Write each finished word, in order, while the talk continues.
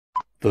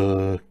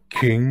the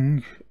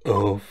King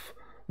of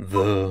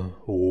the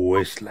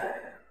Wasteland.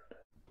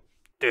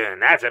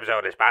 Tonight's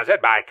episode is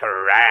sponsored by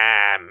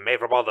Cram, made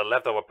from all the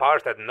leftover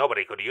parts that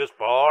nobody could use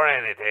for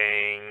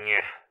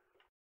anything.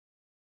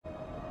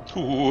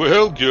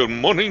 Well, good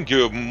morning,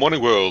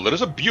 world. It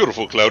is a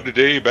beautiful cloudy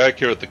day back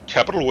here at the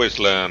capital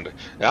Wasteland.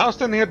 I'm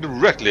standing here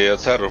directly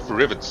outside of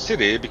Rivet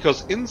City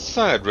because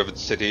inside Rivet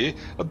City,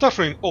 a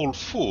doddering old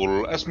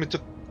fool asked me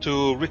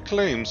to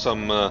reclaim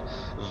some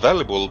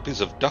valuable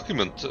piece of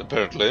document,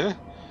 apparently.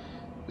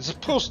 It's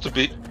supposed to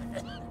be...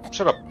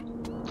 Shut up.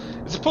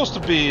 It's supposed to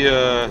be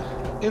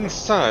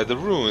inside the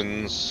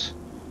ruins.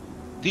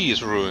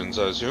 These ruins,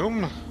 I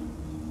assume.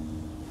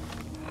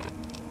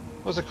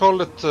 What's they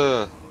call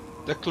it?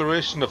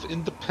 Declaration of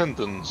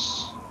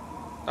Independence.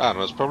 I don't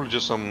know, it's probably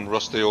just some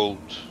rusty old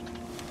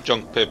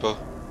junk paper.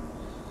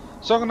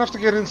 So I'm gonna have to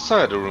get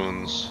inside the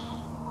ruins.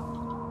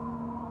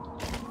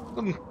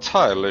 Not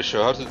entirely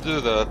sure how to do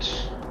that.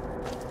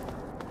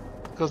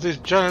 Because these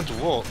giant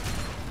walls...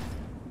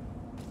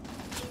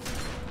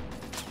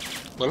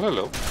 Well,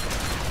 hello.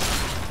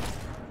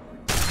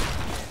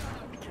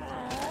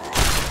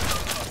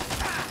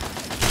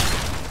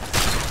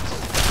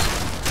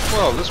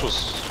 Well, this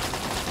was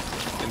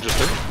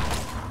interesting.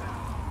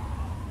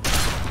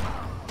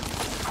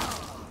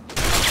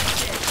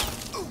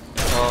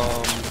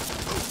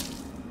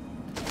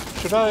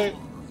 Should I...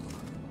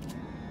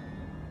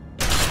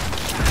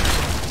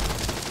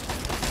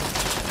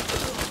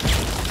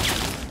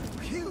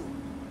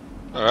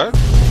 Alright.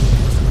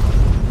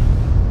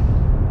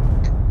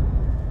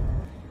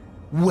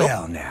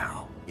 Well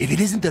now, if it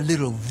isn't the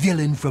little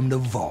villain from the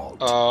vault.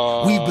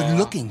 We've been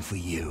looking for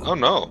you. Oh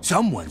no.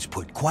 Someone's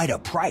put quite a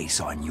price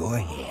on your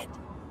head.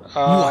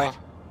 What?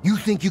 You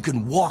think you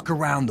can walk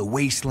around the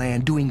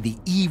wasteland doing the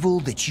evil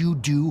that you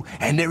do,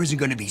 and there isn't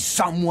going to be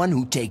someone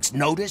who takes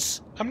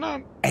notice? I'm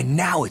not... And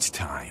now it's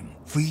time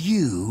for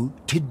you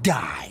to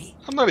die.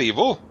 I'm not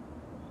evil.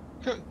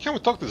 Can we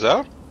talk this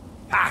out?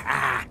 Ha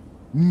ha!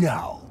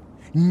 No.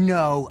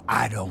 No,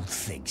 I don't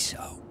think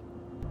so.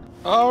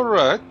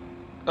 Alright.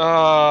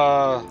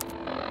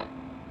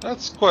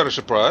 That's quite a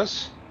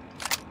surprise.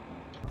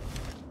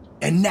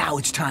 And now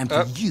it's time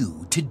for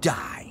you to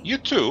die. You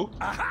too?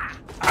 There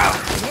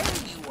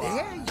you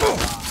are.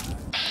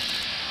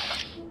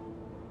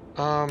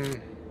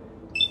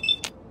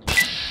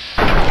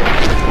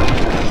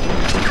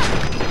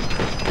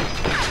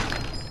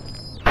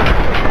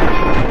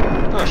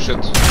 Oh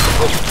shit.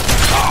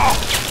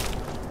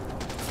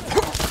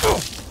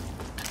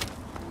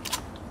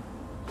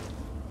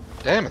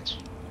 Damn it.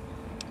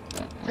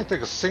 I can't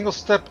take a single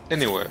step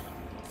anywhere.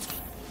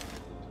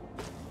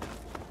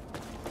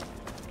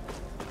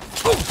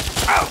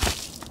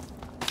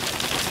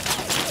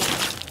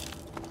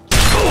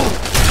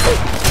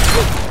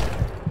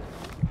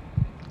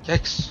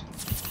 Yikes.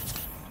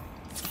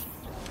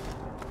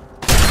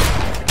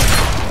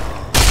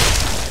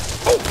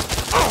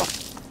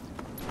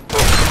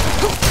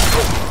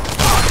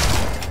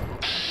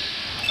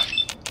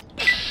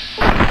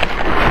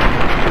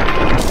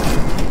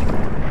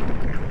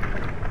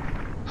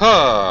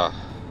 Huh.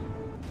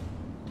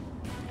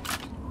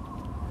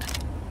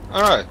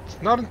 Alright,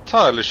 not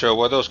entirely sure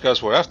why those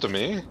guys were after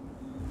me,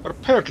 but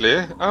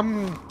apparently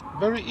I'm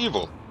very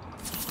evil.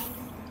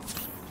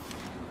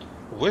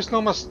 Wasting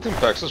all my stim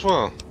packs as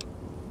well.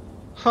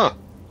 Huh.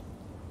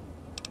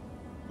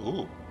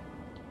 Ooh.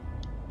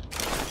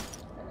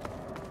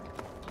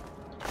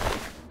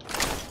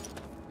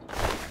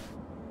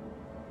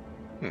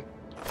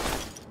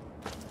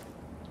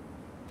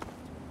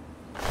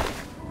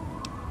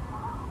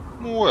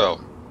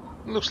 Well,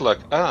 looks like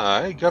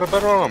I got a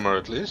better armor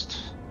at least.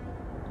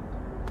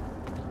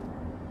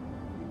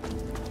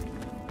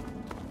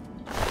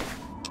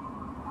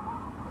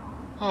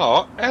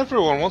 Oh,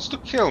 everyone wants to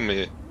kill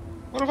me.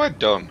 What have I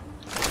done?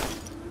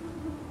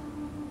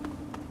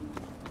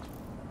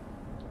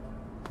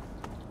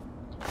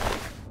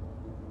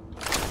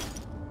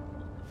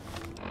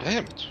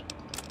 Damn it.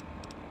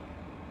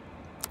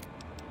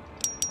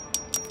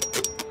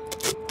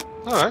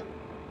 Alright.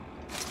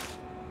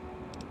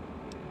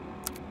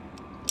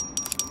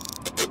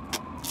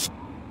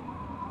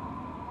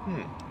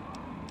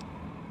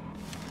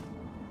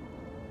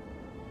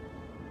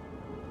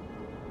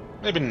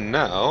 Maybe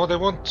now they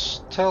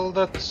won't tell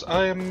that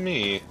I am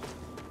me.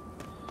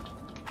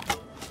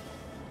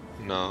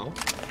 No.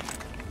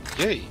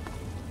 Yay.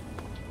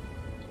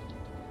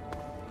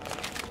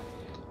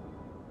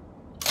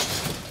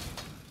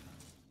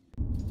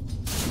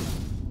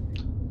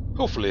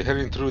 Hopefully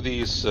heading through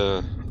these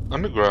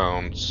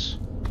undergrounds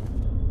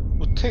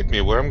will take me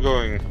where I'm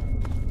going.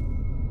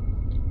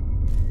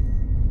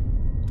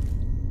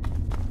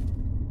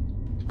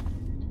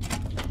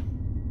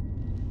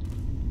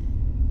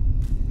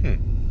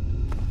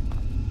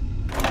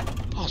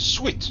 Oh,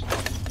 sweet.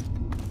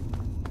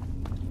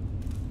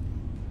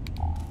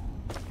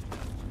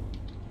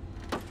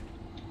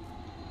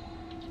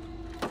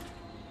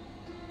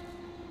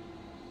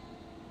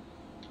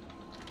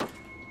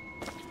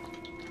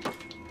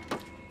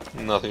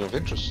 Nothing of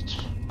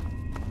interest.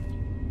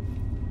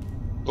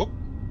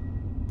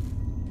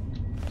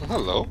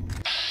 hello.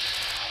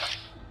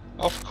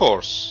 Of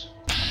course.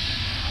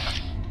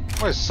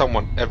 Why is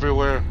someone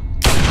everywhere?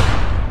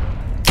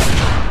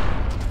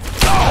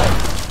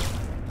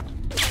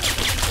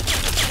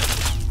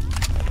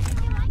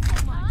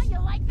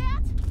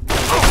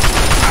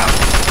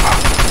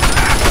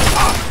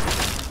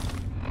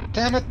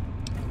 Damn it!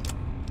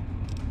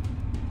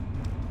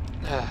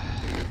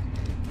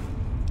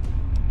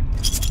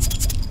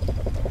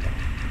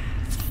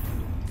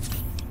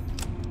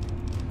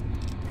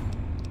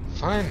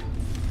 Fine.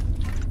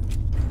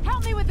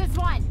 Help me with this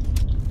one.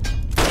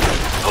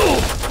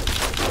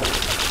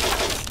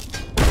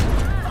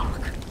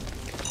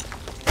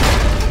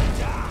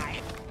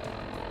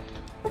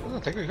 I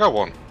think I got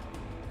one.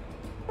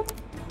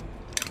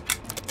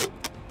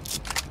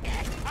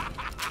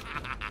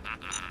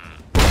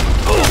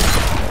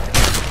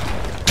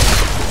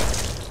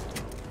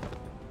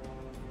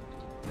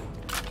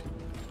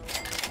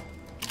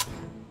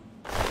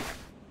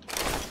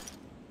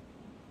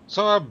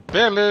 So I've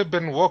barely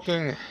been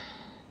walking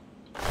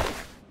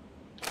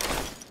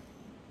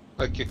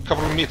like a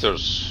couple of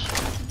meters,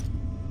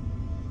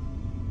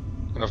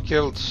 and I've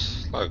killed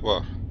like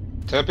what,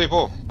 10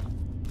 people?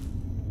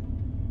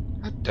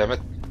 God damn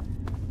it.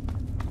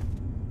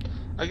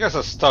 I guess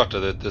I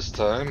started it this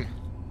time.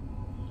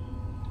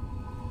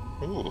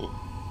 Ooh.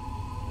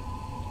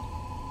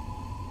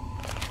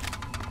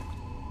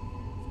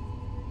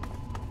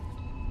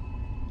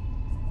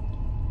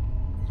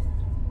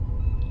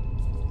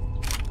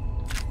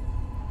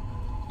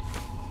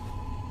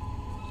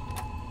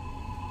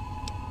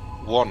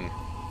 One.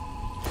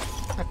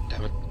 God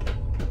damn it.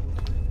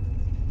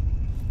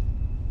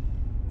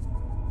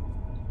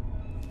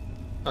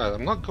 Alright,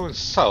 I'm not going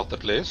south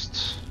at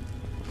least.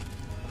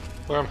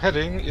 Where I'm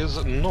heading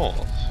is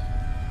north.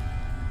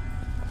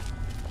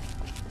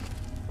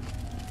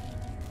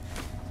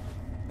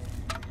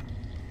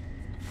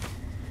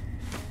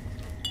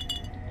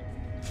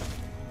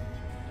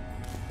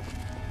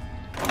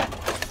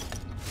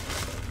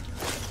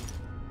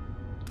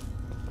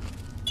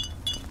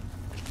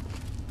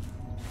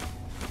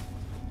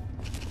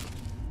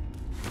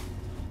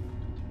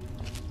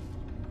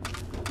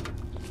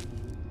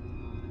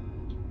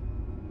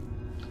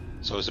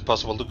 So is it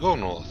possible to go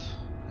north?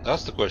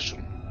 That's the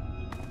question.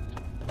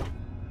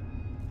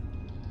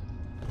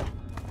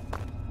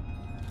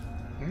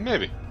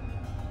 Maybe.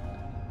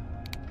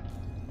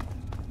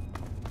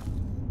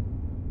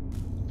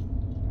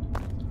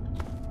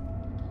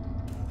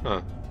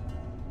 Huh.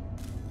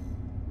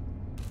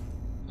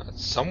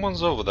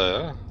 Someone's over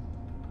there.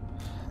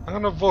 I'm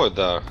gonna avoid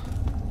that.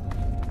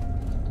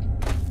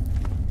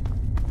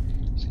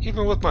 So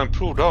even with my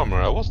improved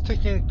armor, I was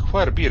taking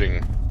quite a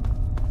beating.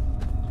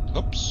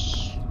 Oops.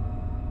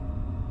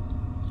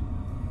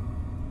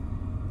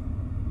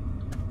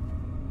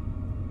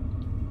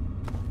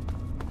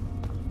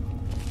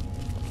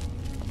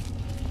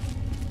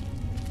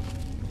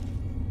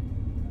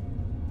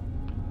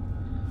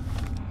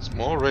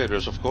 More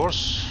raiders, of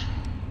course.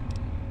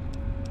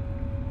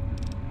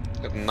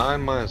 Got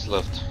 9 mines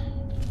left.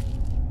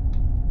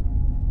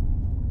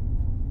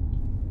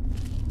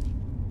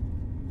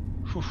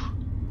 Whew.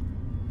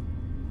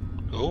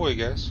 Go away,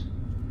 guys.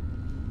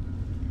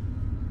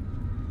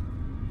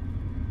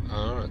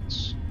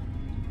 Alright.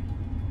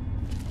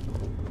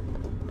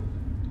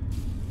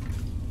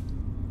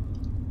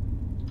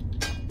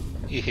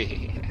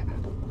 Yeah.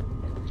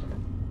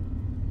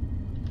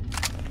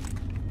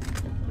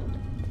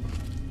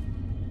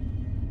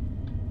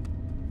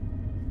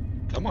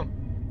 Come on.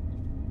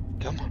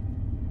 Come on.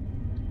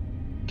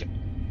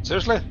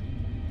 Seriously?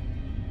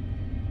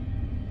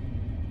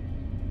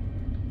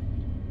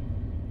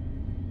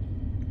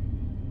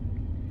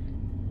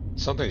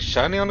 Something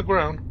shiny on the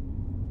ground?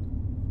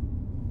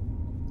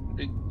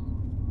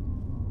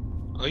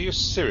 Are you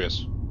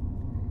serious?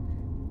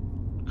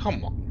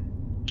 Come on.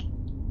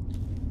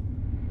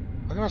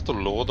 I'm gonna have to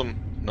lure them.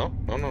 No,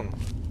 no, no, no.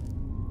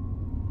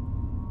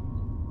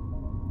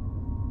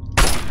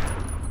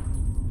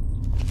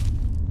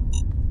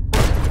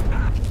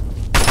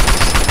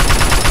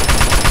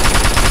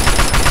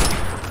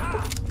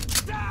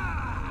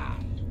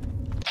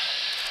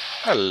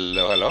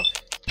 Hello, hello.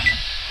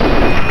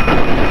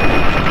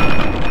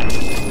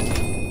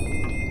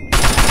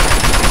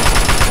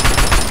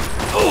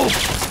 Oh!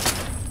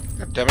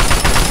 God damn it.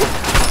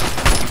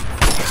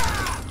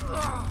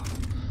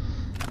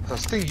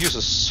 This thing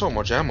uses so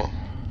much ammo.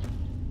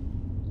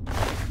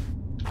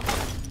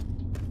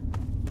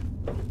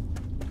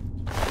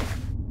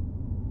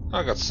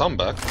 I got some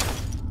back.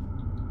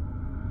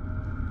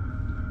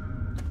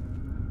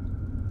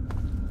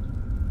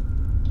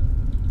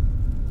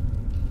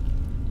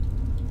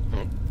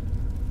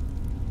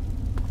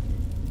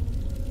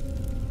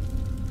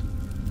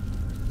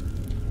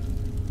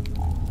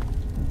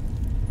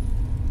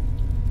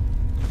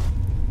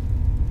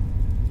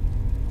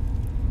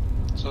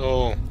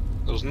 So,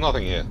 there was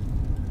nothing here.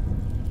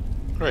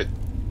 Great.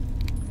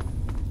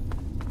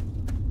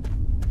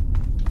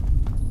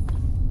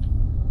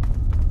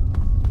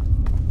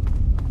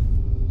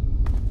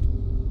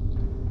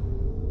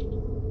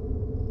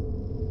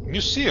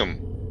 museum.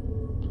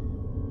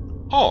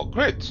 Oh,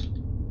 great.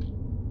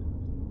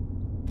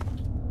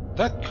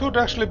 That could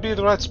actually be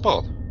the right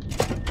spot.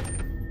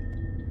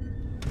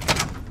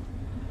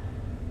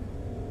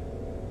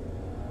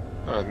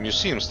 Alright,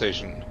 museum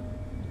station.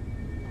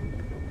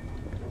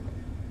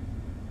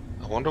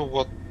 I wonder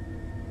what...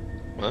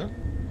 Huh?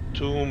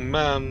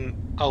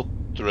 2-man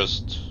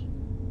outrest.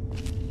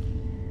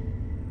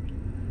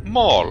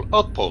 Mall,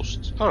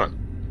 outpost. Alright.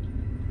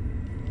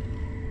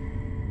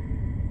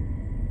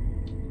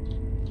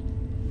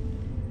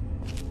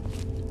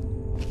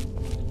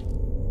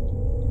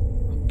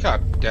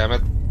 God damn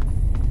it.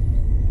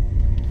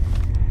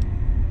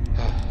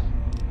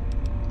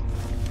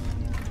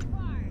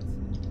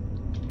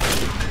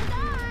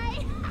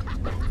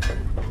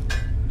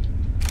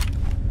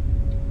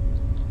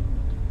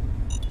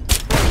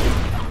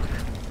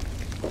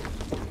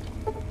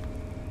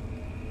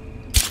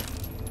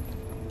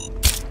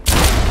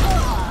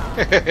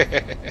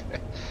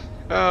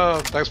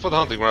 Oh, thanks for the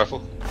hunting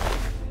rifle.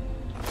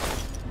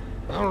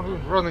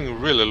 I'm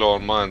running really low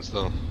on mines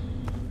though.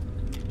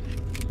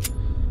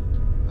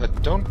 I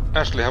don't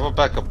actually have a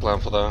backup plan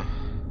for that.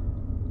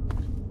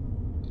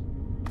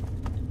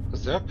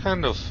 Because they are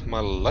kind of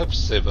my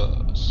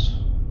lifesavers.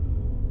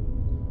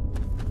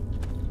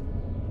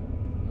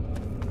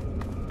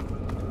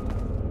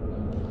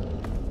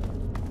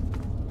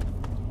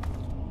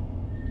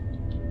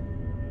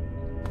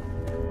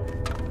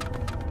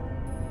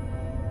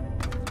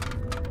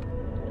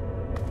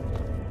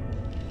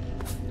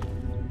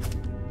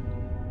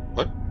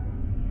 What?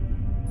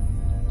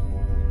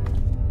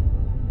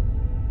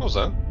 What was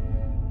that?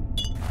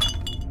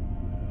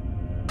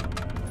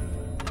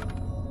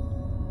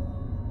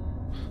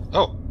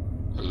 Oh,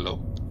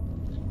 hello.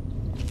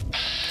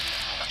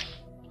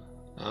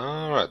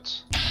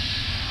 Alright.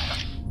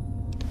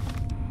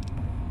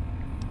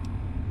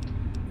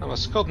 Now my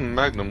Scott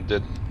Magnum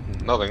did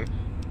nothing.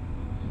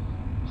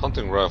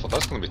 Hunting rifle,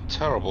 that's gonna be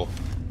terrible.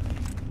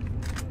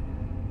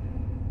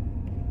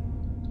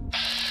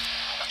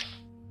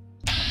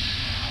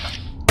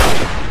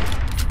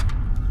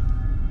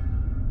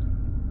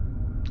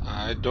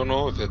 I don't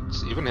know if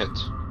it's even hit.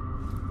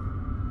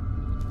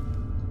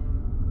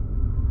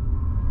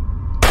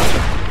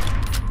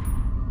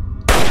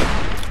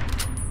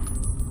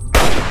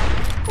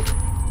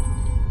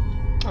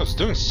 Oh, it's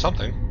doing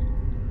something.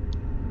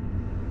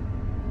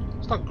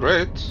 It's not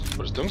great,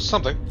 but it's doing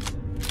something.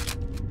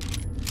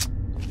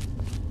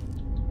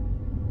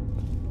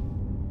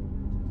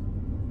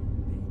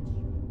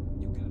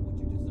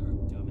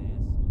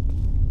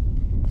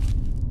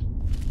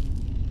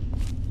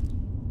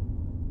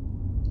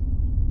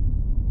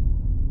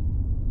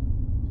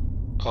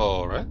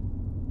 Alright.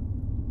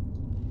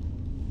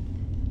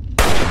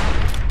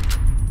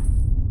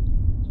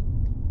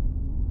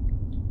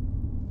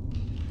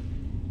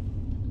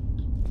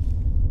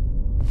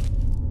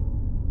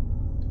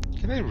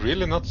 Can they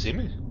really not see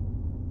me?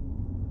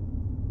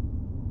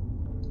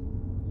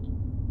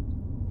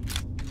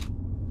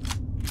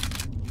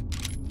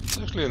 It's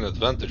actually an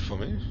advantage for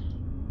me.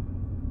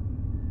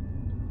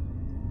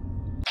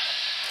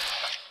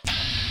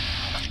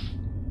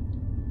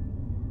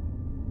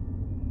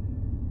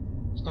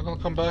 It's not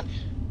gonna come back?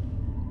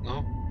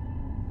 No?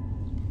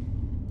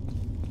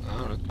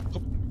 Alright.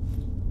 Oop.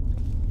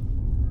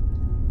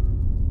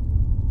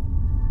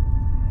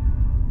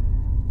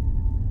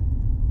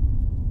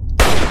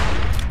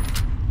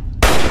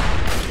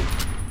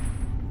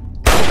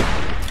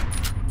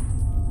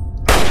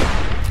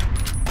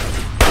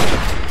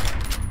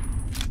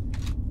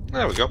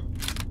 There we go.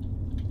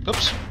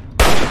 Oops.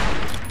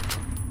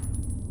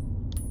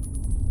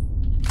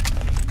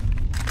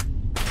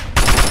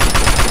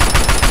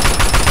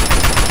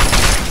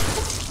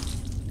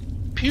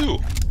 Pew!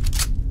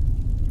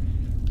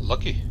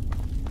 Lucky.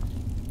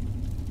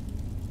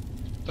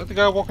 Is that the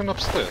guy walking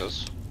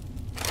upstairs?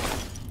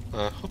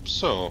 I hope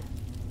so.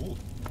 Ooh.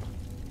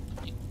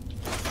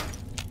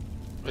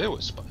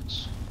 Railway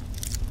spikes.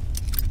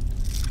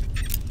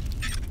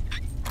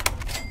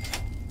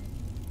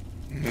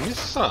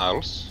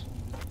 Missiles?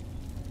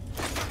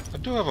 I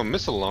do have a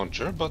missile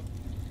launcher, but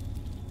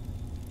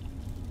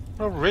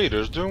what are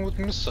raiders doing with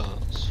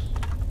missiles?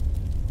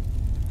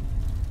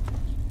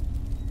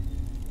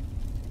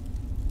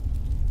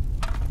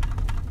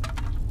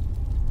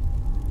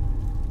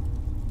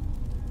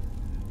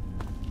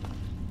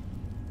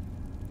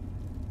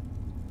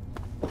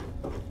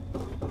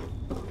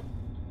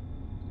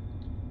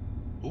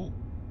 Ooh,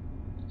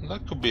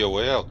 that could be a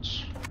way out.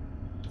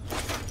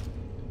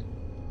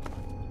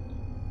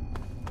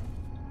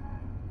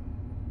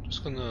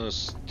 Gonna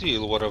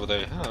steal whatever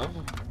they have.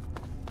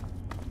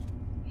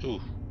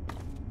 Ooh.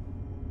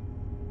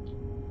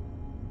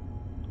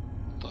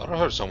 Thought I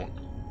heard someone.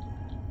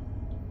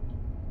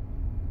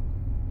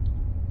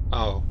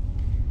 Oh.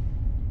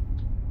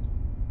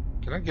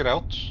 Can I get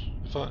out?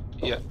 If I...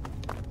 yeah.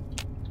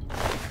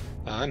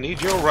 I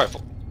need your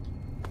rifle.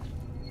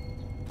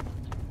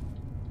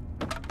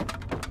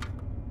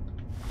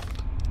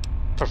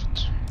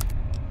 Perfect.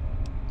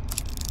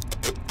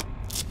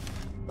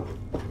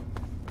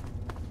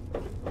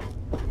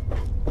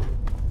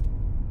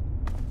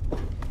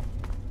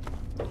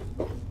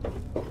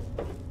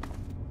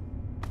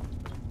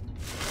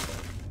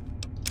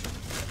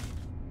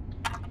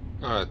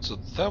 Alright, so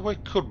that way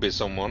could be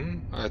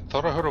someone. I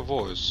thought I heard a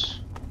voice.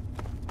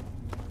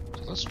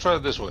 So let's try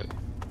it this way.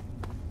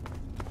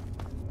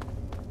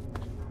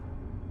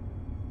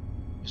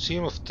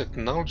 Museum of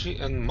Technology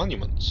and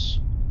Monuments.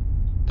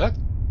 That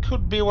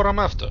could be what I'm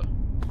after.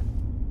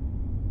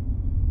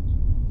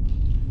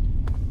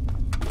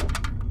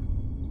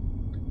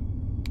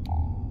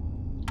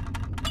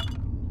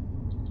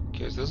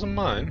 Okay, so this is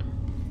mine.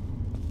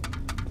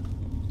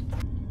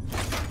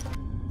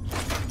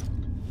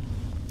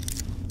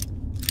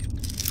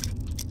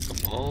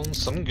 Come on,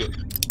 some good.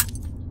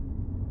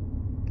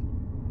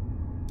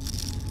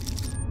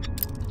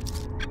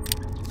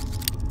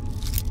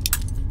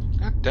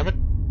 God damn it.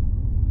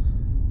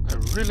 I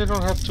really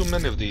don't have too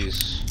many of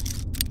these.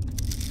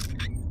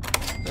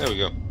 There we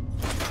go.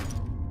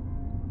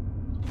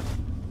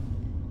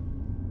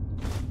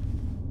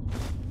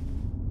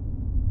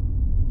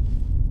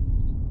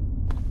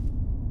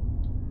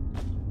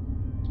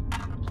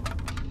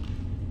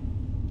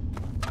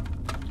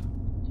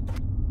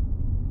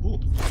 Ooh.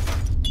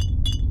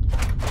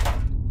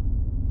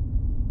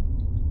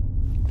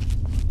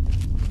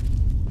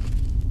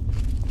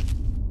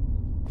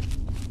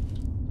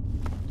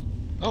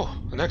 Oh,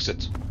 an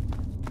exit.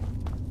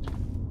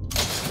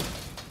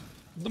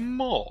 The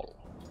mall.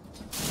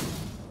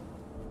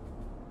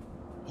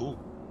 Ooh.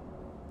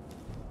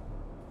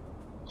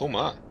 Oh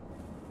my.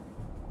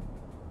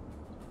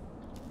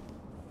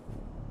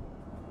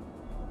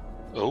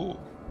 Oh.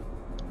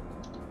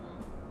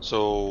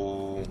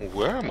 So,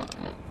 where am I?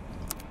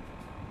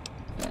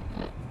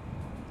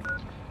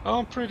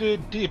 I'm pretty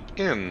deep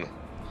in.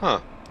 Huh.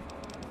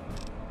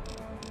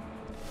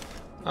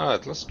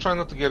 Alright, let's try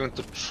not to get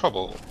into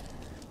trouble.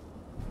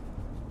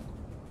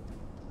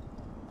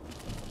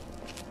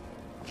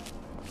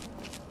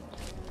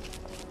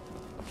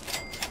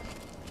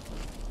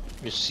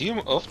 Museum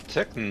of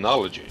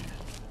Technology.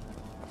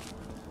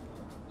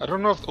 I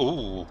don't know if...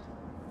 Ooh.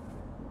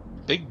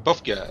 Big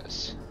buff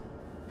guys.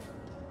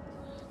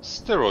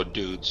 Steroid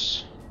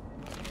dudes.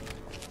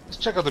 Let's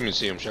check out the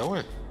museum, shall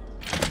we?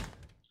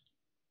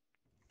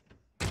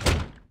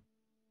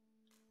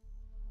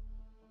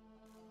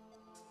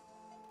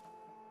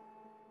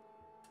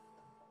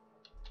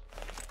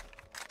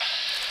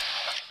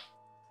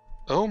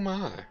 Oh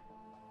my.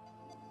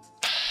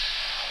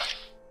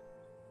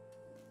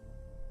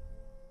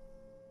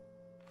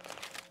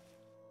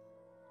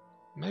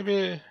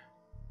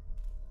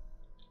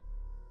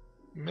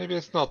 Maybe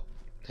it's not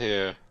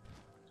here.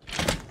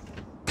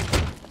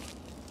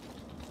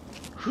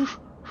 Whew,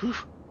 whew.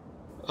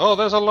 Oh,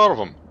 there's a lot of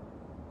them.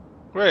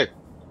 Great.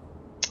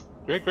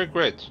 Great, great,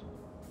 great.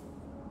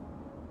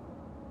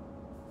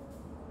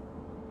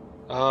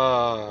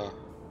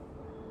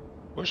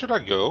 Where should I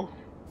go?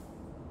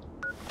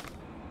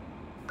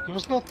 It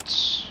was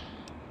not...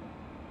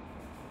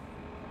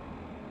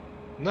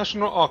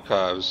 National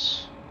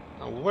Archives.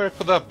 Now, where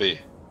could that be?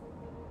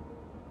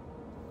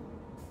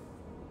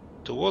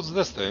 Towards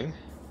this thing?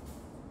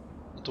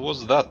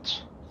 Towards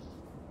that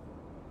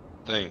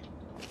thing?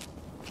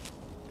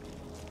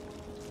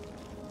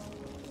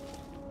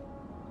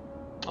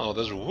 Oh,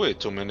 there's way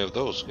too many of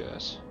those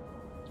guys.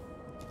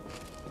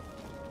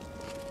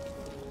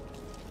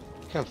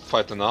 Can't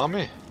fight an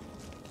army.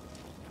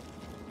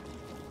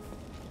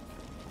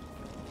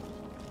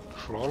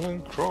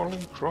 Crawling,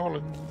 crawling,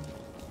 crawling.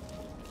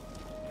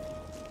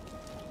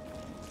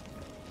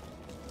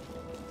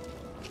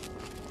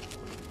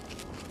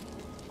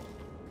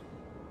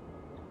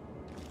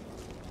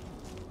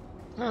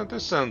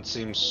 This end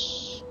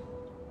seems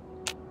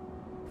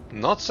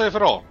not safe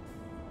at all.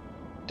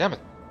 Damn it.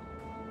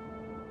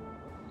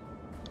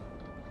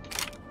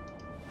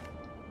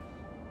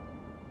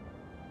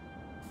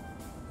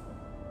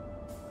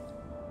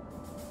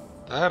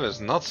 That is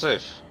not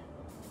safe.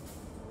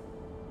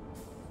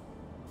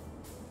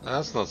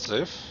 That's not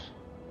safe.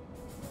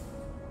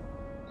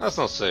 That's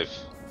not safe.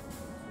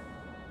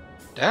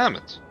 Damn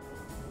it.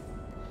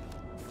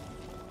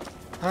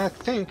 I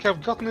think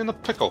I've gotten in a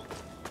pickle.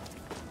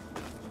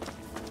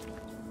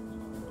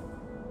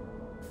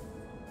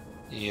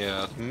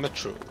 Yeah, the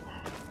metro.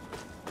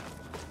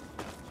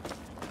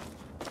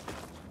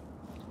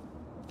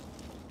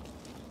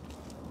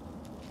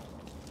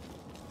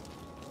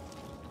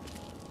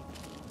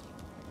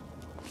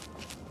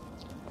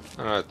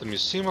 Alright, the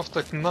Museum of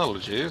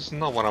Technology is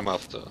not what I'm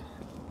after.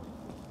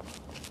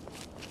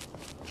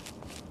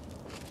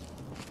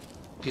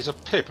 Piece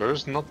of paper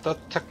is not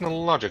that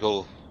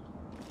technological.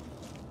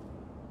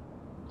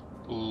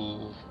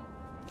 Ooh.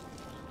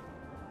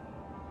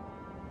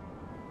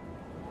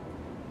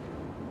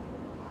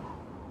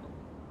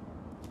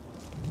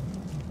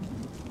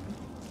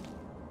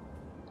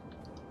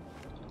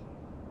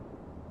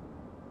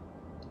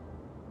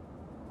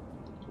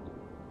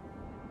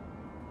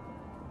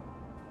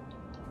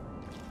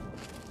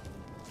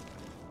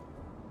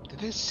 Did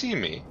they see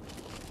me?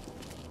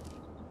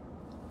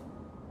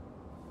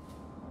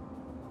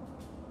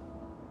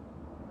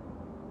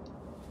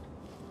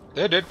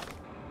 They did.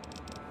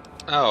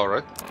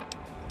 Alright.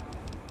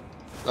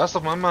 Last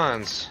of my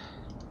mines.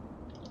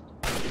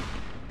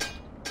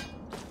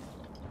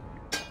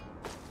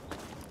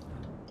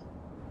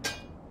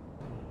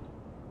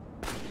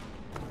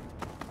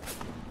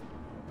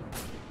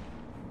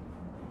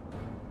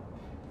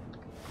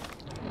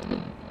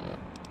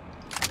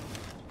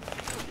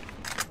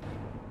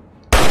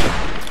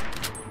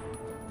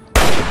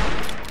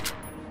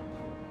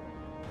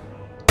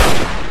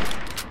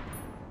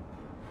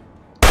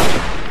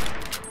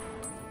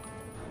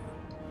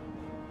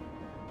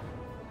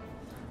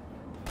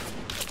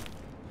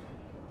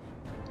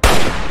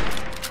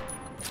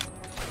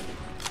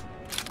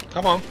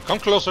 Come on, come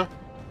closer.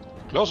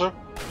 Closer.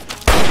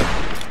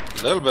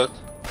 A little bit.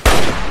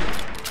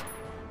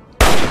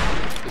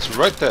 It's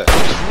right there.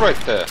 It's right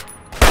there.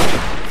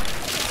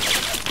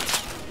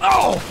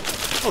 Oh!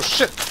 Oh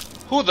shit!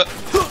 Who the...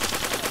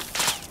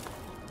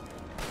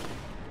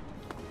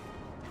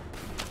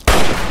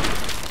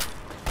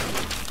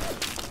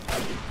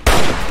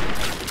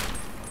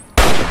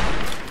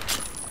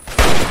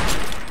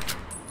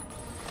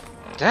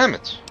 Damn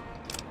it!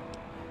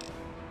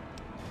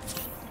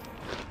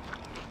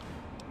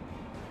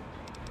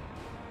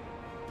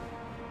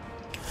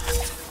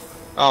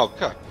 Oh,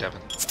 god damn it.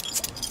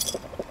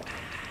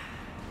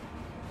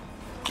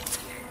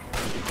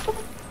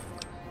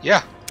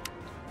 Yeah.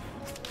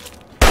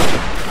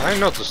 I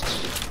noticed.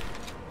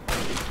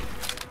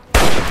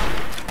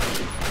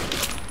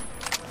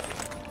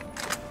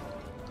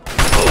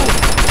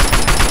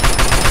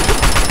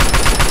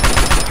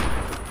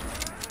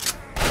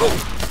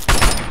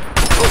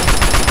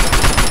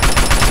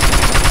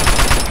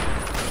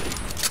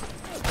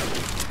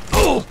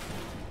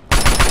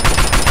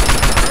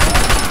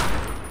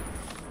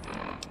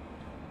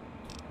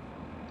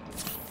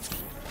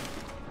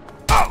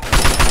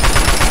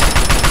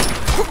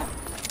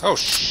 Oh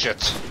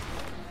shit!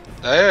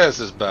 This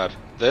is bad.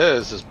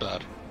 This is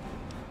bad.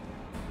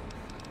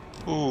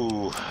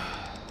 Ooh.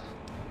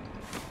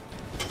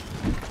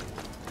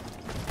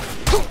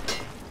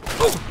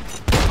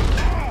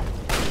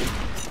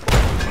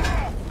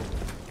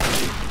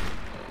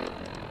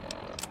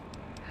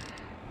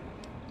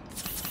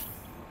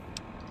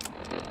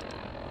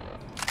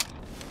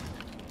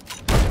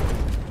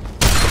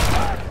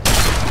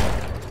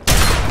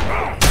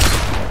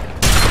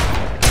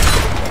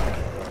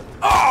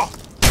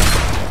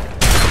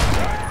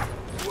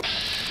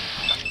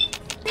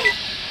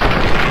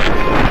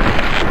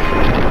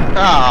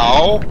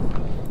 Ow!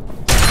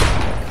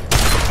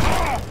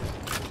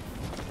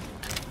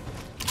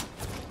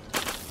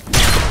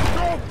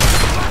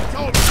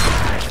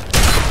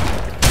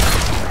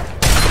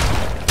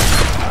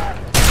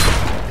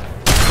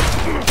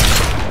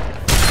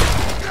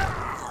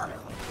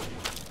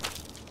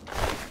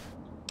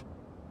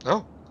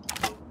 Oh,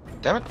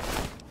 damn it.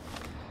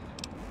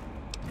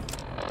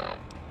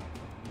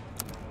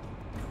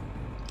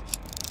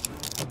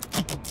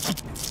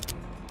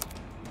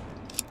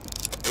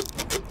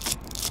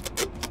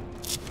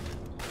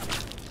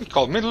 He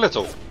called me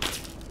little.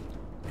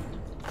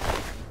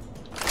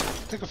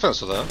 Take offense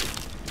to that.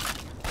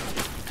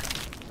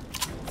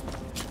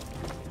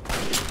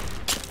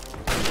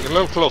 Get a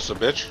little closer,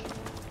 bitch.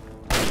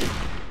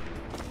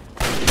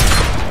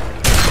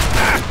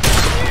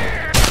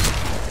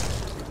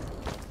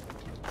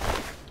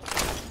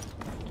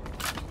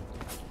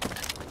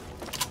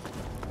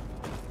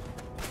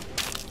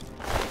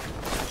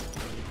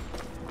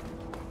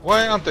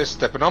 Why aren't they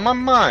stepping on my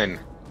mine?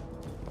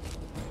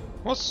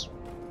 What's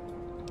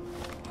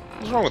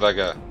wrong with that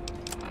guy?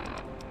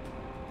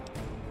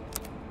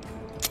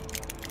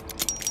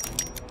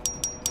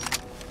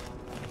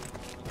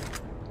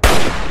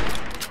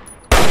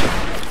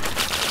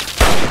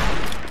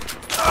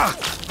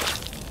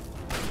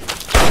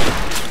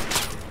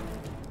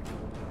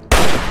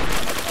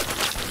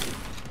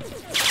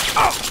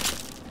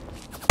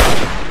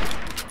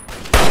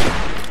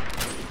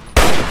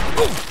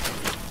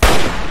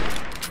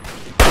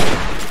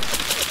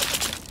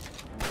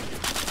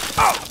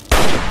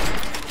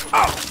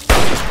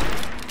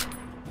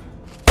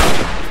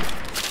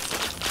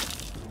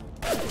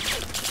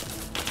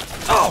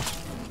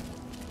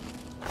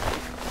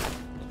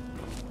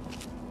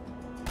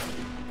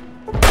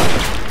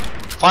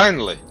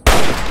 Finally!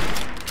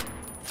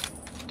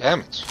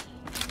 Damn it.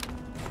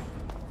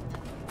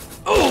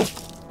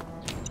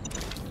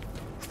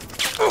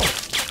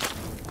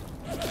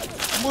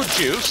 Would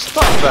you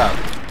stop that?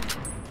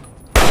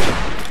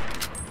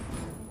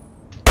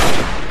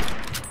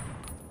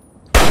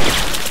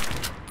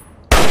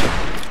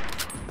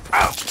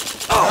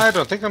 I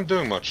don't think I'm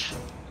doing much.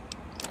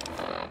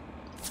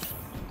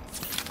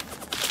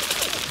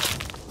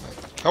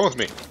 Come with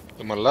me.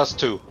 To my last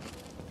two.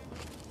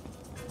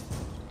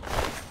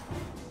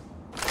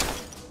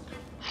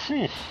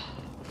 Whew.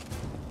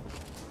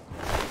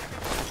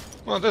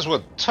 Well, this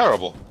went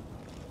terrible.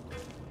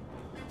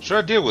 Should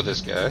I deal with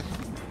this guy?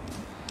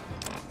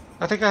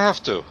 I think I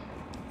have to.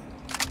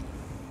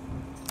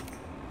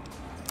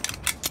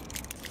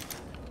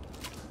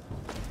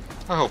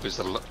 I hope he's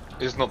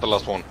not the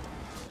last one.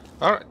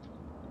 Alright.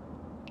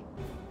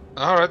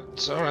 Alright.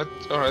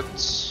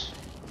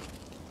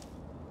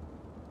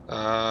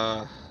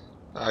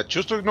 I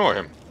choose to ignore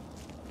him.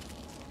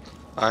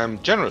 I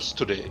am generous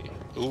today.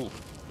 Ooh.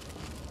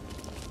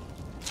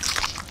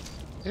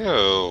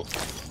 Ew.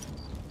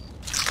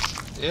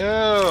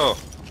 Ew.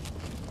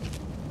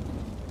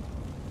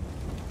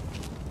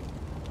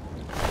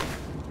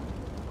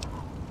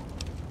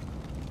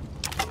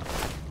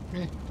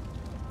 Me.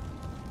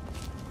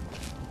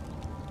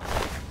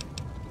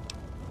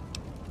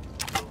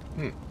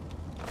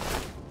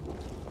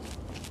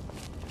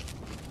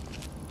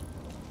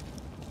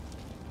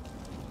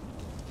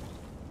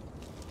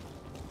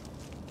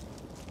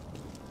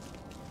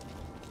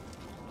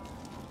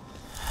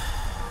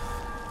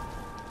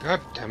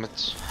 God damn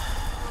it.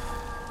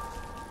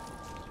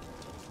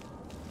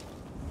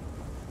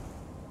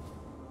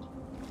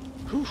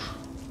 Whew.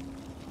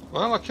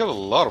 Well, I killed a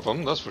lot of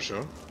them, that's for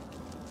sure.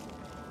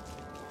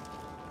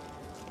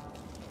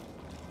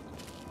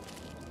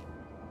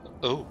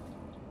 Oh.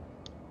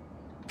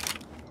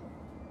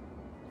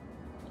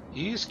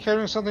 He's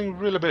carrying something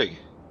really big.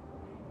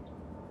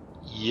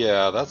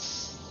 Yeah,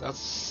 that's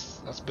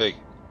big.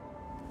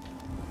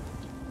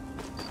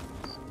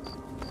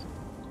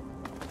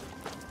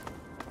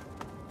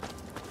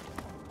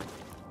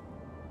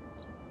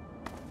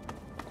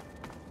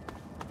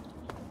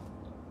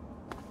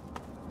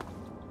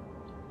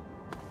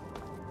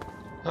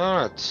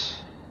 Alright.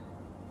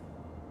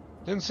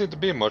 Didn't seem to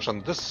be much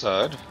on this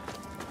side.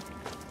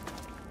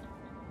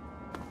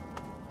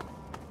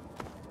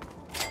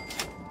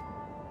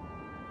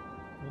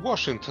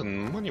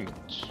 Washington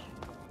Monument.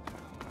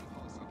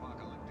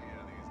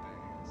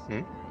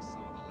 Hmm?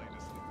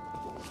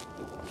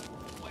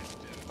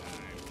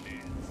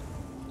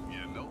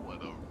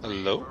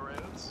 Hello?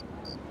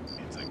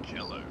 It's a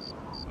killer,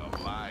 a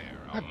liar,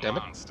 God a damn it.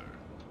 monster.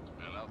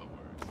 In other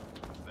words,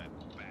 that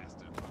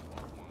bastard from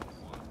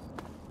Part.14.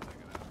 Check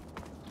it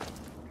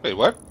out. Wait,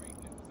 what?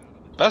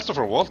 Bastard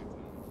for what?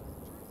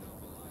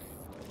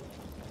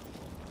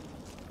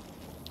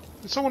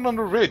 Did someone on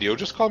the radio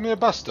just call me a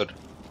bastard?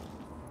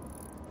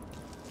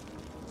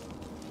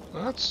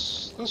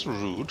 That's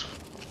rude.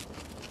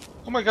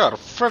 Oh my god, a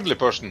friendly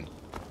person.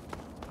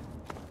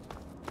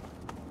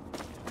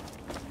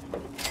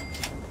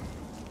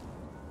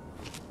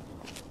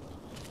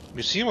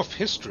 Museum of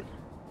History.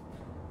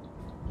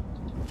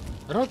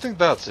 I don't think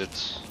that's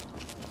it.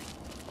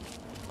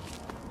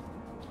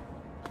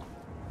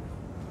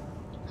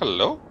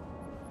 Hello?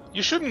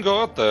 You shouldn't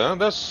go out there,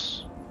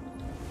 that's...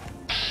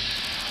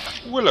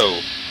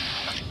 Willow.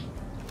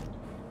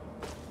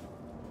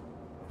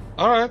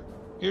 Alright,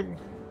 you...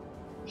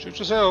 Shoot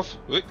yourself.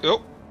 Wait,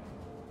 oh.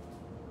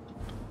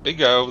 Big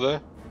guy over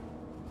there.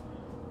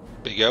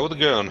 Big guy with a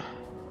gun.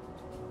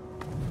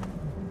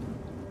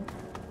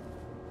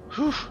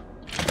 Whew.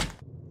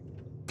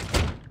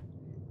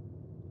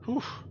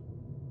 Whew.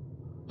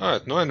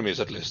 Alright, no enemies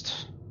at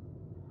least.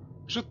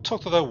 I should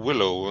talk to that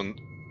Willow and...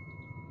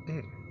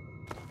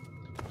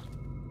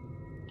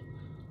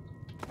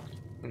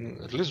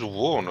 and at least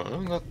warn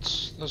her.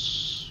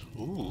 That's...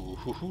 Ooh,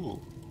 hoo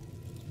hoo.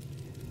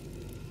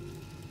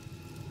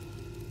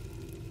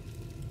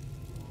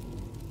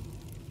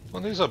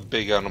 Well, these are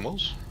big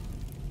animals.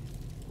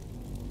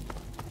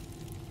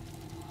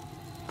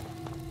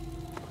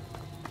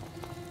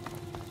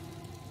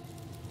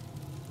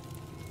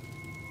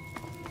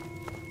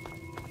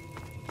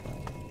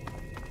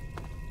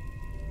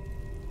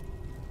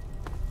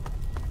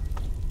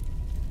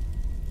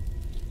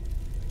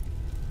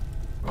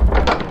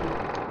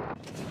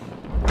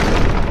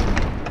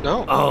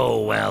 No.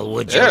 Oh, well,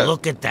 would you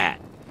look at that?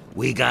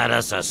 We got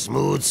us a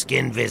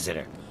smooth-skinned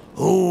visitor.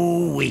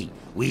 Ooh-wee.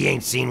 We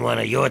ain't seen one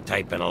of your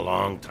type in a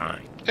long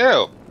time.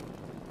 Ew.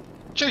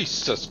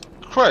 Jesus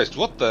Christ,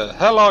 what the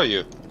hell are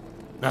you?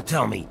 Now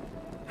tell me,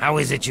 how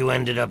is it you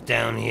ended up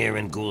down here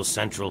in Ghoul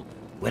Central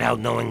without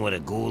knowing what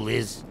a ghoul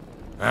is?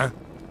 Huh?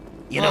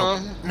 You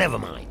know, never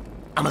mind.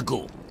 I'm a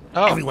ghoul.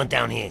 Oh. Everyone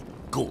down here,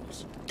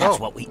 ghouls. That's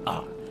Oh. what we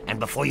are. And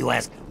before you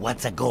ask,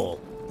 what's a ghoul?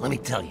 Let me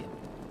tell you.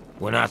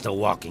 We're not the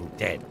walking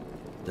dead,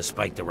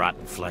 despite the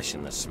rotten flesh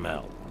and the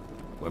smell.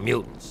 We're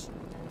mutants.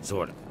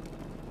 Sort of.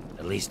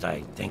 At least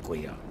I think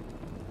we are.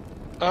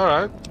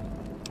 Alright.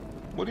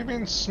 What do you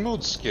mean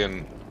smooth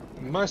skin?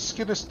 My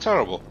skin is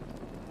terrible.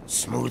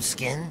 Smooth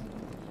skin?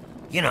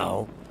 You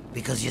know,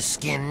 because your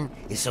skin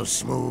is so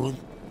smooth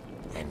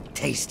and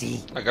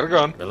tasty. I got a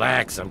gun.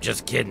 Relax, I'm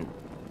just kidding.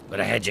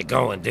 But I had you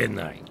going, didn't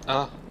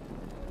I?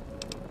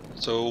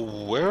 So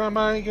where am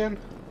I again?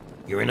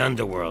 You're in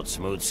Underworld,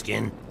 Smooth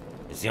Skin.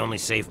 It's the only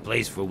safe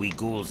place for we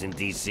ghouls in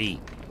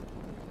D.C.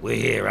 We're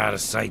here out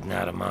of sight and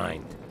out of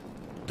mind.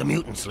 The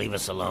mutants leave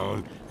us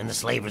alone, and the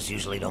slavers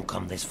usually don't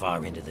come this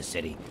far into the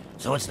city,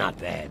 so it's not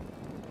bad.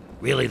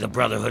 Really, the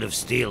Brotherhood of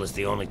Steel is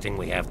the only thing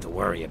we have to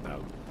worry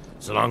about.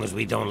 So long as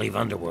we don't leave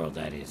Underworld,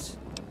 that is.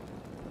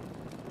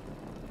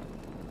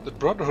 The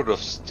Brotherhood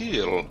of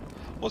Steel?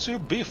 What's your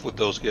beef with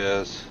those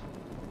guys?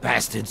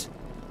 Bastards.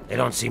 They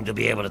don't seem to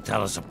be able to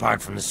tell us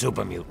apart from the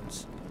super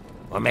mutants.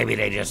 Or maybe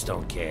they just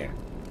don't care.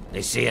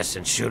 They see us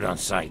and shoot on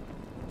sight.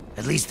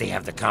 At least they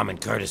have the common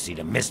courtesy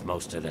to miss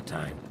most of the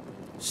time.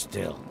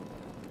 Still,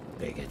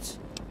 bigots.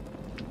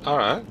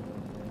 Alright.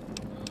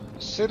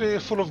 City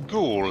full of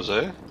ghouls,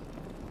 eh?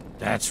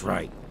 That's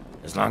right.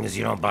 As long as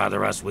you don't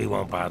bother us, we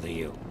won't bother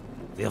you.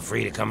 Feel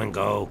free to come and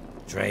go,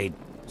 trade,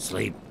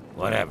 sleep,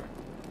 whatever.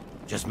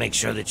 Just make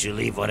sure that you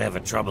leave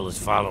whatever trouble is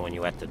following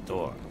you at the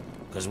door,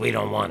 because we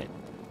don't want it.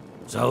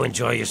 So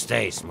enjoy your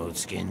stay, Smooth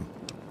Skin.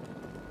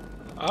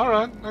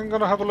 Alright, I'm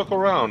gonna have a look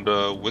around,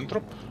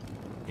 Winthrop.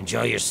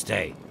 Enjoy your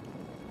stay.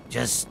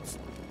 Just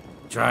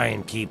try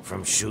and keep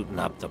from shooting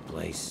up the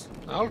place.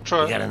 I'll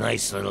try. We got a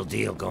nice little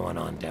deal going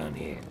on down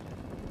here.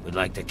 We'd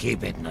like to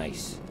keep it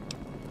nice.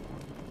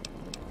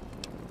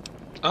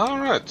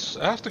 Alright,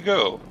 I have to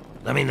go.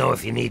 Let me know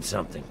if you need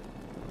something.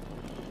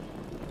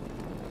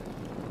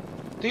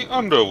 The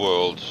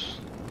underworld.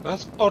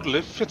 That's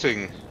oddly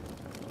fitting.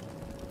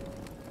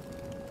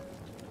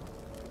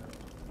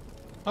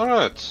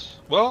 Alright,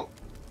 well,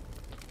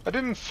 I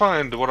didn't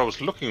find what I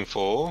was looking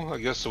for. I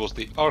guess it was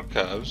the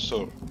archives,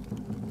 or...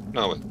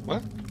 No, wait,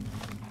 what?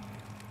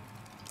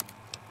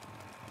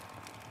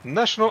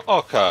 National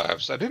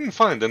Archives. I didn't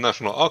find the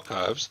National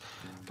Archives,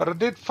 but I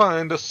did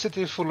find a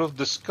city full of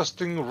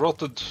disgusting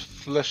rotted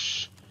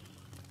flesh...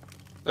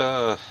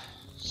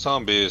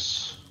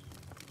 zombies.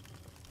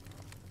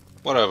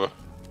 Whatever.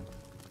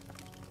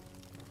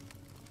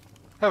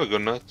 Have a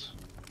good night.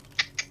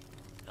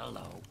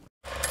 Hello.